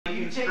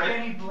you take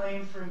any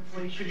blame for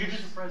inflation,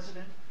 Mr.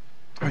 President?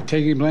 Do I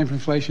take any blame for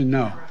inflation?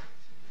 No. Correct.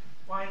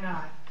 Why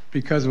not?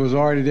 Because it was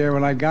already there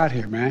when I got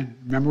here, man.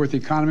 Remember what the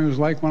economy was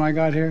like when I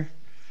got here?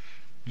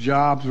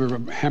 Jobs were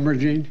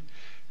hemorrhaging.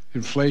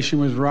 Inflation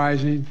was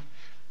rising.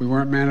 We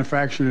weren't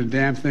manufacturing a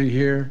damn thing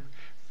here.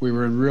 We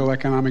were in real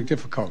economic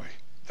difficulty.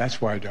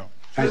 That's why I don't.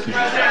 Thank you.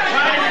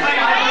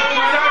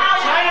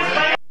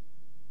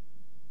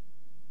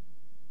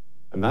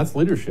 And that's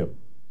leadership.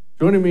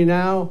 Joining me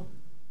now,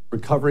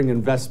 recovering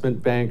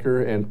investment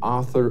banker and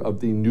author of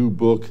the new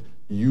book,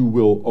 You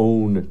Will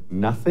Own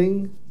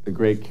Nothing, the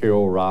great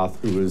Carol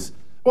Roth, who is,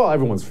 well,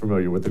 everyone's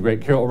familiar with the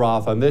great Carol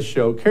Roth on this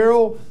show.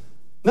 Carol,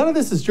 none of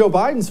this is Joe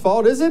Biden's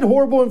fault, is it?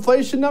 Horrible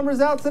inflation numbers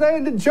out today,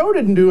 and Joe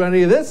didn't do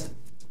any of this.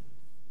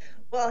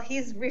 Well,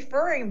 he's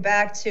referring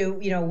back to,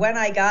 when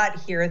I got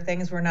here,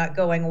 things were not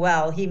going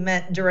well. He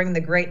meant during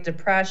the Great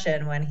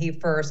Depression when he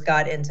first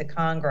got into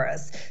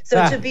Congress.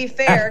 So to be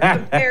fair,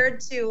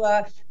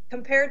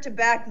 compared to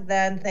back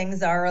then,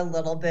 things are a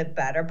little bit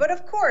better. But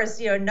of course,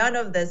 none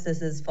of this is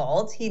his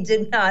fault. He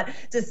did not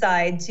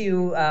decide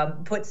to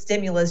put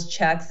stimulus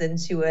checks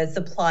into a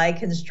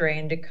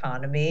supply-constrained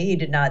economy. He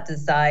did not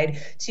decide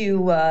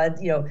to,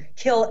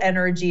 kill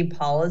energy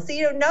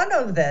policy. None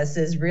of this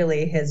is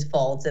really his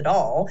fault at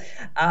all.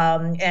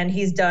 And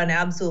he's done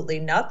absolutely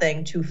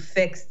nothing to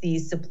fix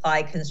these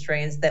supply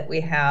constraints that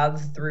we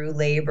have through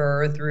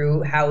labor,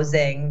 through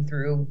housing,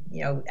 through,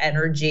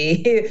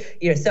 energy,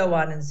 so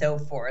on and so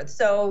forth.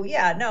 So,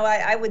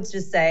 I would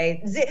just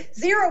say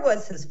zero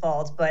was his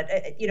fault. But,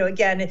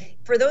 again,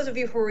 for those of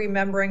you who are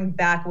remembering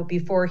back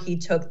before he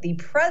took the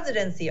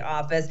presidency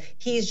office,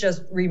 he's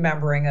just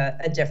remembering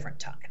a different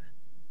time.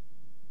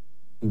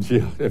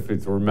 Yeah, if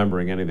it's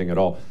remembering anything at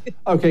all.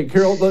 Okay,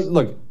 Carol,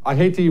 look, I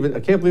can't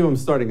believe I'm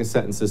starting a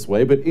sentence this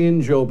way, but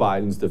in Joe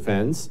Biden's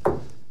defense,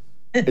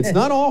 it's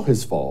not all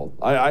his fault.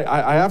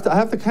 I have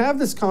to have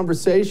this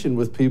conversation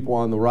with people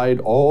on the right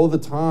all the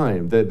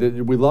time.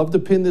 That we love to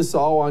pin this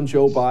all on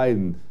Joe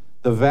Biden.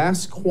 The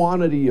vast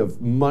quantity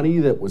of money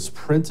that was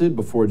printed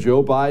before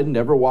Joe Biden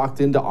ever walked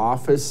into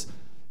office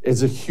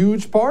is a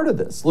huge part of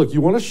this. Look, you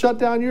want to shut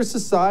down your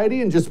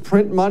society and just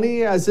print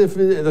money as if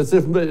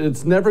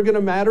it's never going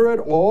to matter at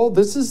all?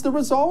 This is the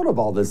result of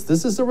all this.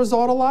 This is the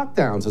result of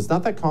lockdowns. It's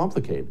not that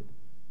complicated.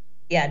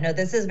 Yeah, no,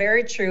 this is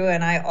very true.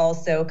 And I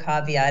also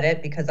caveat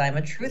it because I'm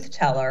a truth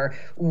teller.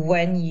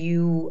 When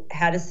you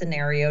had a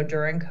scenario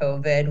during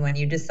COVID, when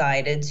you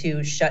decided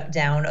to shut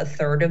down a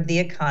third of the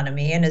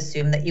economy and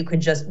assume that you could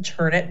just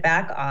turn it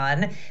back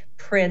on,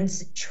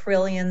 print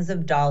trillions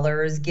of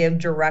dollars, give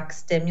direct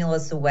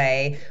stimulus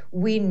away,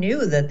 we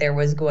knew that there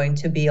was going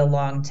to be a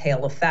long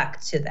tail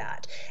effect to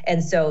that.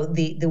 And so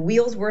the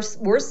wheels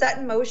were set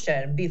in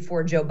motion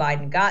before Joe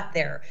Biden got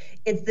there.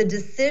 It's the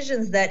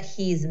decisions that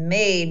he's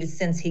made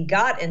since he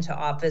got into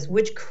office,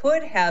 which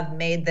could have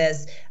made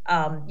this,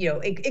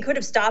 it could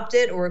have stopped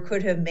it, or it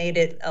could have made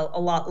it a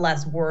lot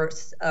less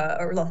worse,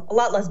 or a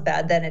lot less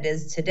bad than it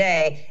is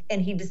today. And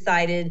he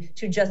decided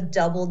to just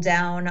double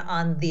down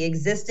on the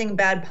existing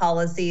bad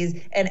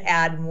policies and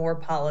add more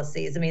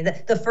policies. I mean,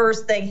 the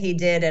first thing he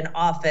did in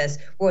office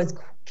was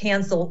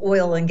cancel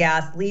oil and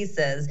gas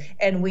leases.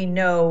 And we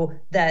know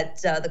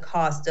that the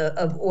cost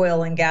of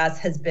oil and gas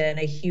has been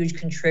a huge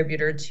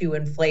contributor to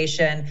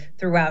inflation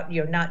throughout,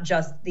 not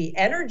just the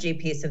energy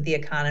piece of the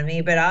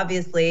economy, but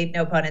obviously,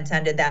 no pun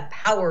intended, that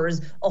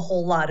powers a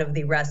whole lot of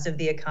the rest of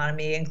the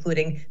economy,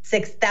 including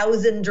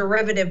 6,000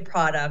 derivative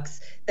products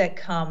that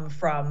come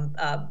from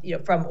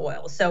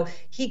oil. So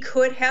he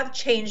could have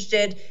changed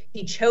it.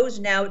 He chose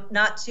now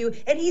not to,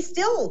 and he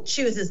still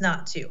chooses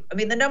not to. I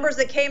mean, the numbers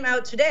that came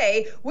out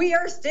today, we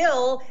are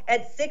still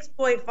at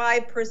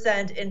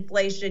 6.5%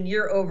 inflation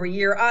year over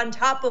year, on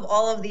top of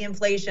all of the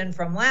inflation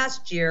from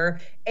last year.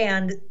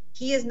 And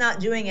he is not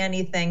doing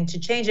anything to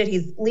change it.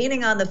 He's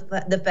leaning on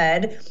the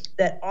Fed,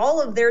 that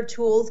all of their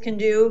tools can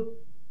do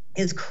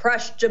is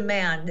crush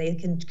demand. They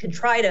can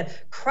try to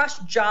crush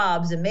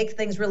jobs and make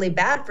things really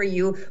bad for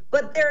you,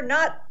 but they're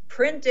not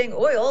printing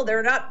oil,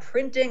 they're not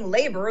printing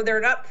labor,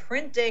 they're not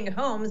printing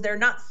homes, they're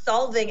not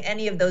solving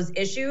any of those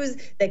issues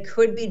that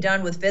could be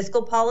done with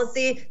fiscal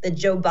policy that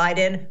Joe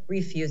Biden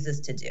refuses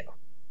to do.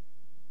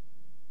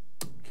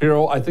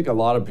 Carol, I think a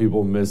lot of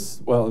people it's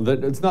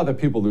not that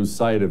people lose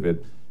sight of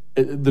it.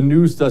 The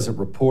news doesn't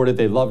report it.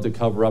 They love to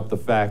cover up the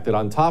fact that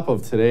on top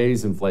of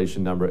today's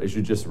inflation number, as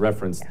you just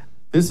referenced,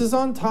 this is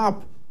on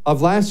top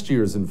of last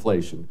year's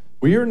inflation.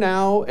 We are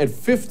now at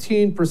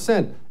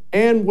 15%,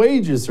 and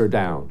wages are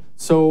down.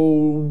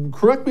 So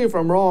correct me if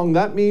I'm wrong,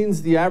 that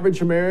means the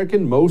average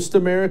American, most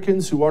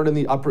Americans who aren't in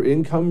the upper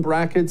income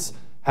brackets,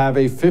 have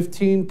a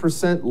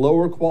 15%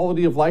 lower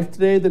quality of life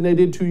today than they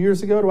did 2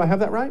 years ago. Do I have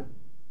that right?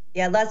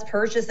 Yeah, less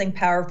purchasing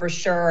power for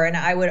sure. And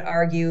I would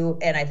argue,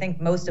 and I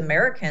think most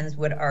Americans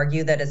would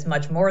argue that it's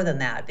much more than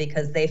that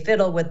because they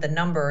fiddle with the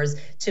numbers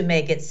to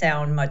make it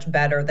sound much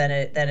better than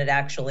it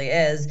actually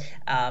is,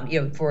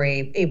 for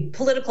a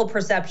political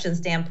perception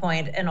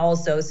standpoint, and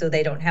also so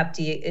they don't have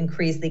to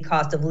increase the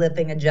cost of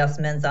living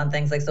adjustments on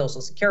things like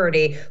Social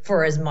Security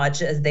for as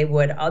much as they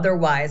would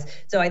otherwise.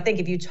 So I think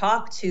if you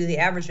talk to the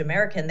average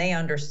American, they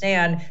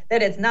understand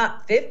that it's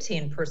not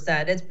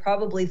 15%, it's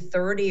probably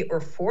 30 or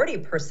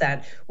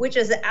 40%, which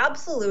is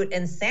absolute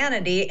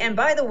insanity. And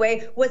by the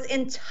way, was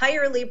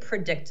entirely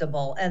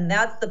predictable. And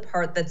that's the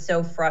part that's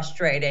so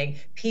frustrating.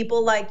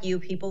 People like you,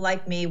 people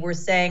like me, were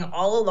saying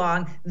all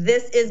along,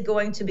 this is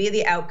going to be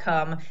the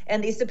outcome.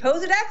 And these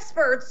supposed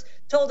experts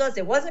told us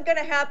it wasn't going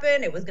to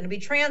happen. It was going to be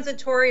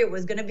transitory. It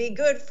was going to be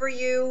good for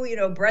you. You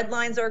know, bread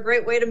lines are a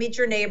great way to meet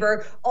your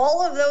neighbor.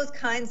 All of those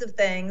kinds of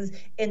things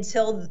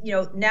until,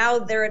 now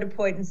they're at a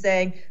point in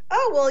saying,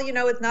 oh, well,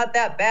 it's not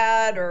that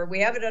bad, or we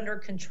have it under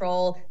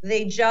control.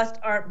 They just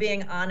aren't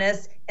being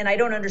honest. And I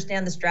don't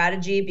understand the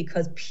strategy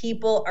because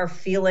people are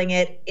feeling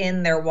it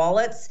in their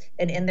wallets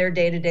and in their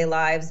day-to-day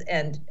lives.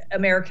 And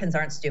Americans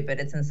aren't stupid.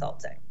 It's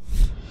insulting.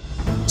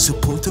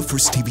 Support the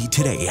First TV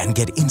today and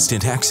get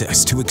instant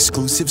access to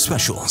exclusive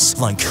specials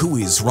like Who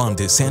is Ron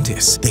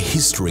DeSantis, the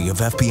history of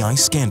FBI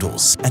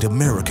scandals, and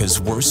America's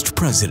worst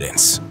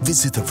presidents.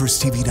 Visit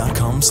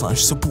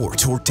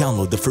thefirsttv.com/support or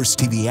download the First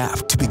TV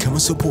app to become a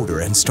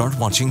supporter and start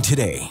watching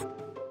today.